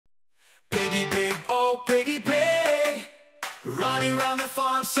Piggy Pig, running round the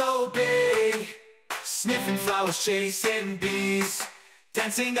farm so big, sniffing flowers, chasing bees,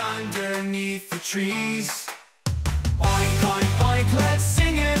 dancing underneath the trees. Oink, oink, oink, let's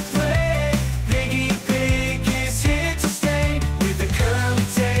sing and play. Piggy Pig is here to stay, with a curly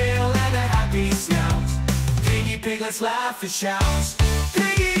tail and a happy snout. Piggy Pig, let's laugh and shout.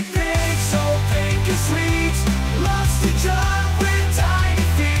 Piggy Pig, so pink and sweet, loves to jump with tiny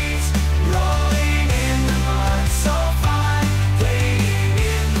feet, rolling in the mud so fine, playing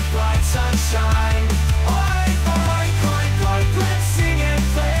in the bright sunshine. Oink, oink, oink, oink, let's sing and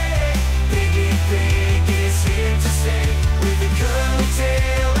play. Piggy Pig is here to stay, with a curly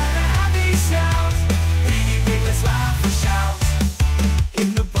tail and a happy snout. Piggy Pig, let's laugh and shout.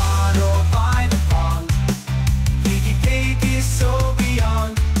 In the barn or by the pond, Piggy Pig is so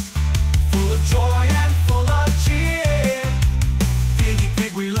beyond, full of joy and full of cheer. Piggy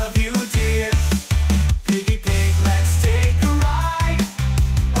Pig, we love you, dear. Piggy Pig, let's take a ride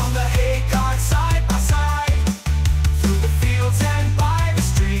on the hay cart side by side, through the fields and by the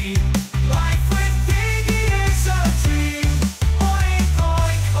stream. Life with Piggy is a dream. Oink,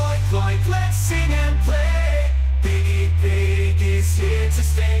 oink, oink, oink, let's sing and play. Piggy Pig is here to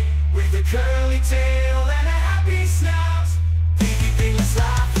stay, with a curly tail and a happy snout. Piggy Pig, let's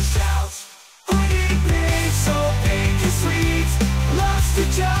laugh and shout. Piggy Pig, so pink and sweet, loves to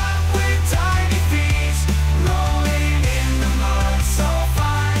jump